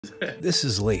This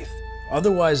is Laith,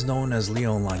 otherwise known as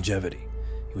Leo Longevity.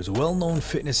 He was a well-known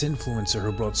fitness influencer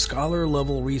who brought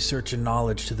scholar-level research and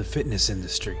knowledge to the fitness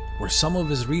industry, where some of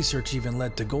his research even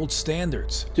led to gold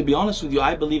standards. To be honest with you,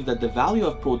 I believe that the value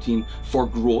of protein for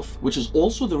growth, which is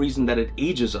also the reason that it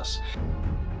ages us.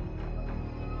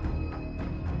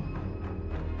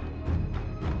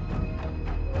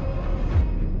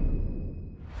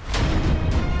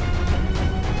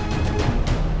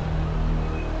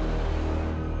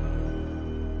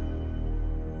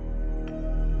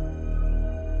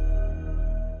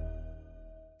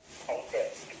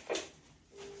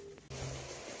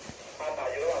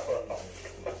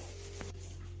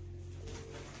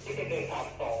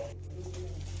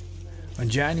 On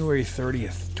January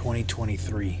 30th,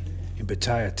 2023, in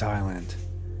Pattaya, Thailand,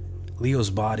 Leo's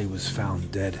body was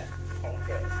found dead.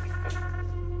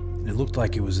 And it looked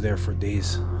like it was there for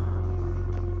days.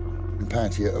 In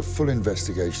Pattaya, a full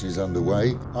investigation is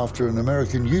underway after an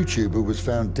American YouTuber was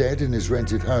found dead in his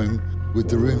rented home with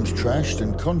the rooms trashed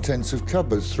and contents of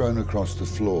cupboards thrown across the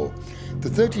floor. The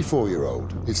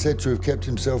 34-year-old is said to have kept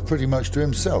himself pretty much to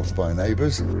himself by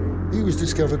neighbours. He was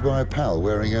discovered by a pal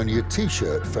wearing only a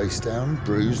t-shirt, face down,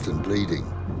 bruised and bleeding.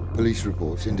 Police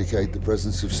reports indicate the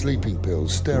presence of sleeping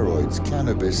pills, steroids,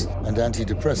 cannabis and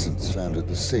antidepressants found at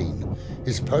the scene.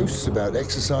 His posts about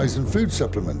exercise and food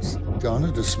supplements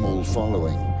garnered a small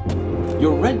following.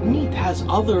 Your red meat has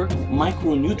other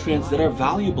micronutrients that are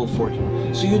valuable for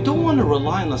you. So you don't want to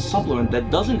rely on a supplement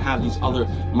that doesn't have these other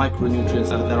micronutrients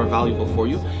that are valuable for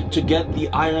you to get the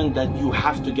iron that you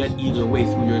have to get either way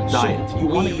through your diet.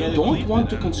 We don't want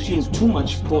to consume too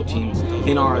much protein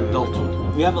in our adulthood.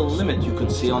 We have a limit, you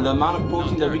could say, on the amount of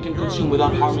protein that we can consume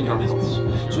without harming our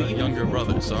health. So younger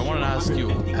brother, so I wanted to ask you,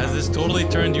 has this totally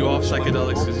turned you off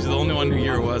psychedelics? Because you're the only one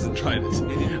here who hasn't tried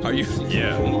it. Are you?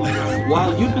 Yeah.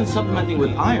 While you've been supplementing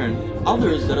with iron,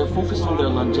 others that are focused on their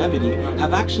longevity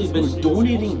have actually been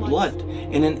donating blood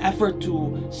in an effort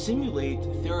to simulate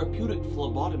therapeutic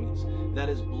phlebotomies, that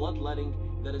is bloodletting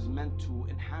that is meant to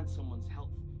enhance someone's health.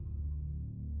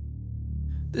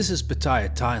 This is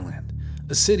Pattaya, Thailand,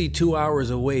 a city 2 hours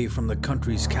away from the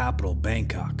country's capital,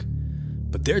 Bangkok.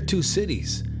 But they're two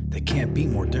cities that can't be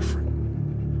more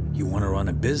different. You want to run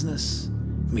a business,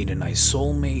 meet a nice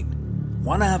soulmate,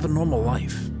 want to have a normal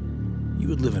life, you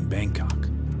would live in Bangkok.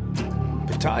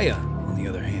 Pattaya, on the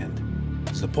other hand,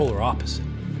 is the polar opposite.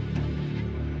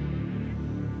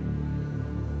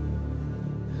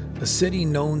 A city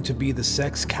known to be the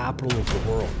sex capital of the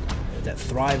world that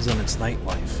thrives on its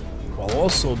nightlife, while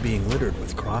also being littered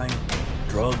with crime,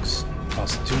 drugs,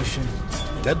 prostitution,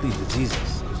 and deadly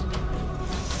diseases.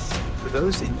 For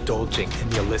those indulging in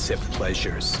the illicit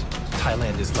pleasures,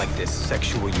 Thailand is like this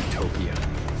sexual utopia.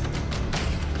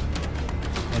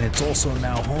 And it's also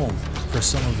now home for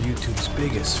some of YouTube's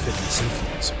biggest fitness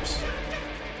influencers.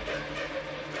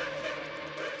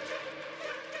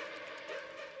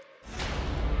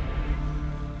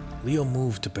 Leo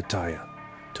moved to Pattaya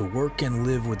to work and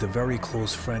live with a very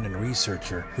close friend and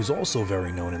researcher who's also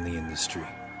very known in the industry,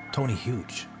 Tony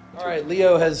Huge. All right,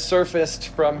 Leo has surfaced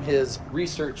from his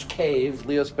research cave.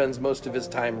 Leo spends most of his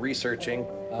time researching.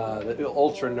 The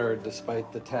ultra nerd,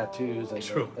 despite the tattoos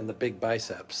and the big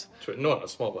biceps. True. No,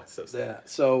 small biceps. Yeah.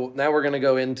 So now we're going to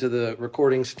go into the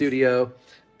recording studio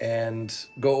and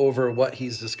go over what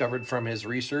he's discovered from his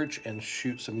research and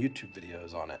shoot some YouTube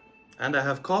videos on it. And I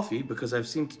have coffee because I've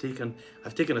taken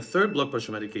a third blood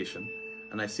pressure medication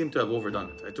and I seem to have overdone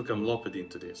it. I took amlodipine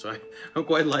today, so I'm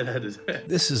quite lightheaded.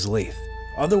 This is Laith,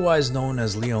 otherwise known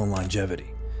as Leo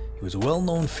Longevity. He was a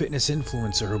well-known fitness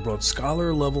influencer who brought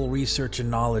scholar-level research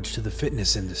and knowledge to the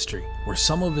fitness industry, where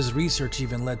some of his research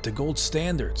even led to gold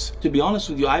standards. To be honest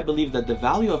with you, I believe that the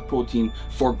value of protein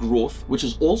for growth, which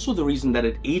is also the reason that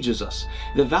it ages us,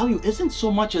 the value isn't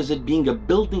so much as it being a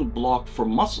building block for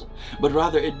muscle, but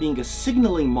rather it being a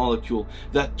signaling molecule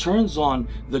that turns on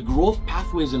the growth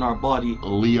pathways in our body.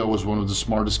 Leo was one of the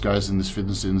smartest guys in this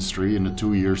fitness industry. In the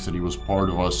 2 years that he was part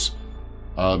of us,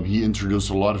 he introduced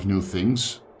a lot of new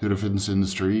things to the fitness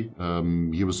industry.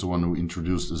 He was the one who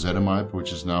introduced ezetimibe,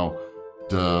 which is now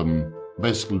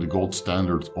basically the gold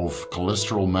standard of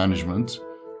cholesterol management.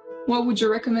 What would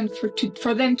you recommend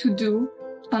for them to do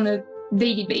on a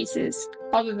daily basis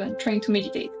other than trying to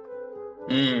meditate?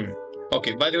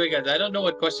 Okay, by the way, guys, I don't know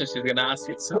what questions she's gonna ask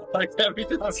you, so like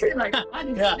everything. Okay, like, what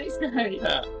is this guy?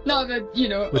 Yeah. No, but you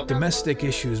know. With domestic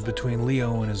issues between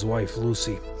Leo and his wife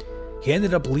Lucy, he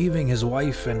ended up leaving his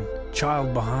wife and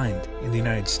child behind in the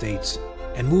United States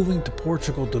and moving to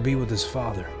Portugal to be with his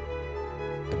father.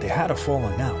 But they had a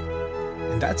falling out,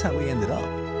 and that's how he ended up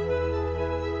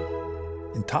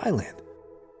in Thailand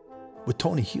with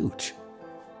Tony Huge.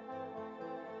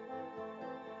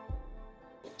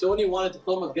 Tony wanted to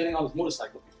film us getting on his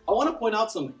motorcycle. I want to point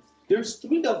out something. There's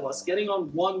 3 of us getting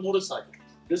on one motorcycle.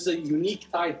 This is a unique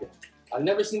Thai thing. I've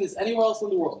never seen this anywhere else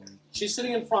in the world. She's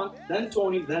sitting in front, then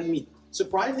Tony, then me.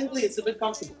 Surprisingly, it's a bit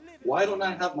comfortable. Why don't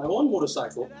I have my own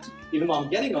motorcycle, even though I'm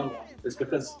getting on one? It's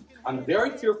because I'm very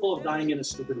fearful of dying in a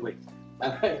stupid way.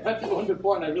 And I went to one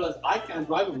before and I realized I can't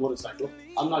drive a motorcycle.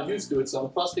 I'm not used to it, so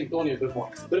I'm trusting Tony a bit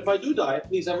more. But if I do die,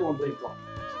 please everyone blame Tony.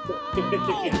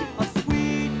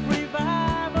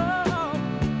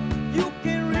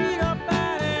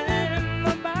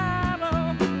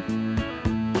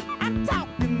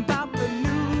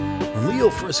 When Leo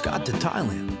first got to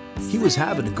Thailand, he was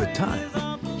having a good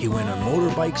time. He went on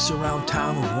motorbikes around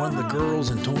town with one of the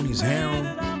girls in Tony's harem.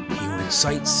 He went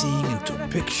sightseeing and took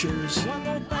pictures.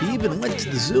 He even went to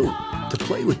the zoo to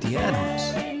play with the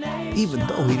animals, even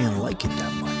though he didn't like it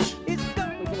that much. You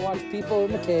can watch people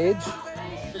in the cage.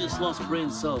 I just lost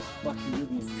brain cells. Fucking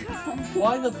with me.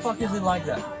 Why the fuck is it like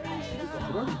that?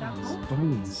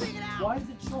 Bones. Why is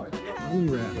it short? Bunny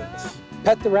rabbits.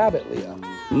 Pet the rabbit, Leo.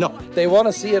 No. They want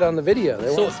to see it on the video. They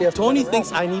want to see So if Tony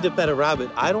thinks I need to pet a rabbit.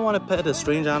 I don't want to pet a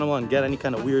strange animal and get any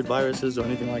kind of weird viruses or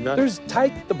anything like that. There's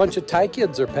a bunch of Thai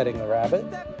kids are petting the rabbit.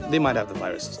 They might have the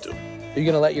viruses too. Are you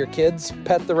going to let your kids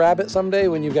pet the rabbit someday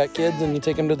when you've got kids and you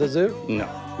take them to the zoo? No.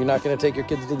 You're not going to take your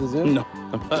kids to the zoo? No.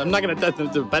 I'm not going to take them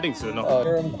to a petting zoo, no.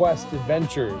 Harem Quest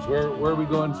Adventures. Where are we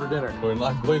going for dinner? We're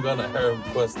not going on a Harem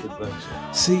Quest adventure.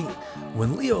 See,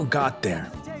 when Leo got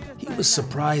there, he was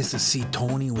surprised to see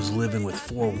Tony was living with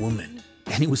 4 women,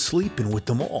 and he was sleeping with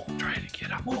them all. Trying to get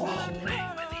them all playing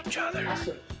with each other,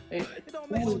 but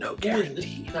with no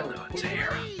guarantee, even though it's a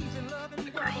harem.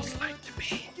 The girls like to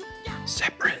be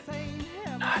separate,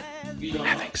 not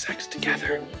having sex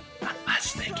together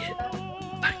unless they get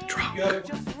like drunk.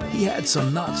 He had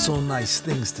some not so nice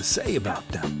things to say about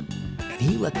them, and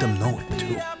he let them know it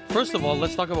too. First of all,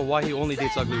 let's talk about why he only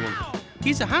dates ugly women.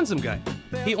 He's a handsome guy.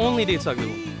 He only dates ugly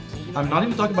women. I'm not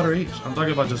even talking about her age. I'm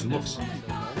talking about just looks.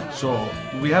 So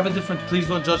we have a different. Please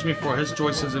don't judge me for his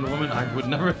choices in women. I would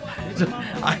never.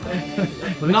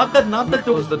 Not that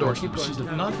there was the doorkeeper. She's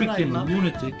not freaking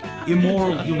lunatic,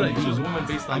 immoral human being. She's a woman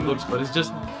based on looks, but it's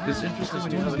just this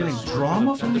interesting. He's getting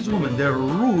drama from these women. They're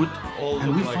rude,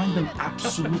 and we find them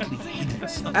absolutely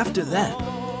hideous. After that,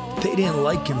 they didn't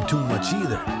like him too much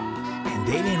either, and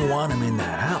they didn't want him in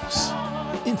that house,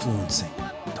 influencing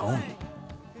Tony.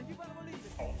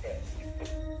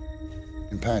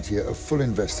 In Pattaya, a full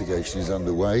investigation is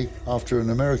underway after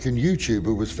an American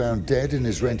YouTuber was found dead in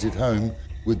his rented home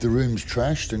with the rooms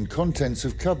trashed and contents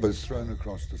of cupboards thrown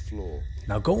across the floor.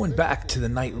 Now going back to the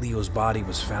night Leo's body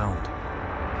was found,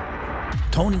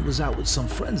 Tony was out with some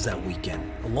friends that weekend,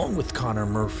 along with Connor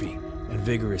Murphy and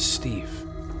Vigorous Steve.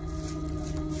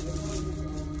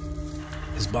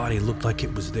 His body looked like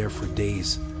it was there for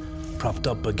days, propped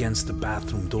up against the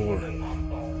bathroom door,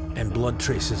 and blood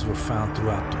traces were found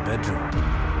throughout the bedroom.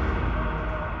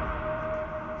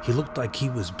 He looked like he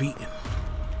was beaten,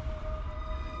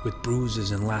 with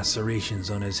bruises and lacerations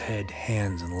on his head,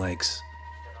 hands, and legs.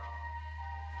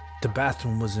 The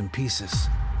bathroom was in pieces,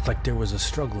 like there was a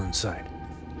struggle inside,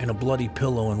 and a bloody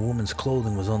pillow and woman's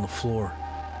clothing was on the floor.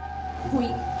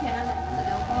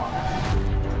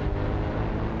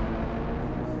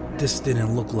 This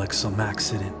didn't look like some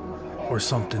accident or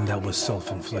something that was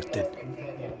self-inflicted.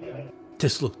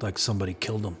 This looked like somebody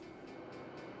killed him.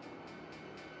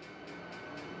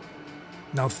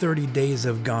 Now 30 days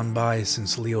have gone by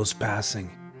since Leo's passing,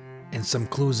 and some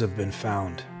clues have been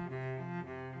found.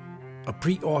 A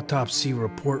pre-autopsy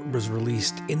report was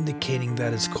released indicating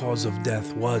that his cause of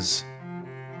death was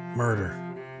murder.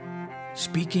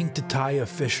 Speaking to Thai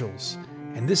officials,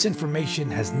 and this information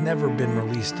has never been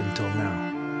released until now.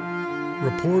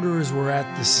 Reporters were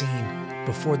at the scene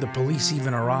before the police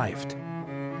even arrived,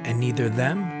 and neither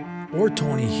them or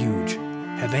Tony Huge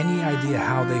have any idea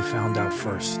how they found out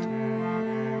first.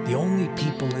 The only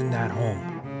people in that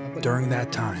home during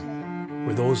that time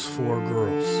were those 4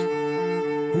 girls.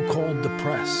 Who called the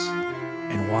press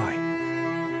and why?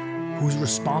 Who's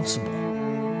responsible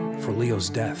for Leo's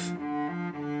death?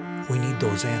 We need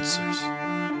those answers.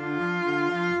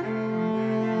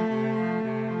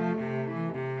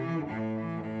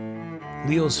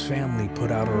 Leo's family put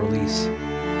out a release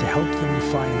to help them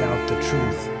find out the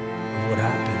truth of what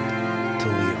happened to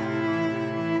Leo.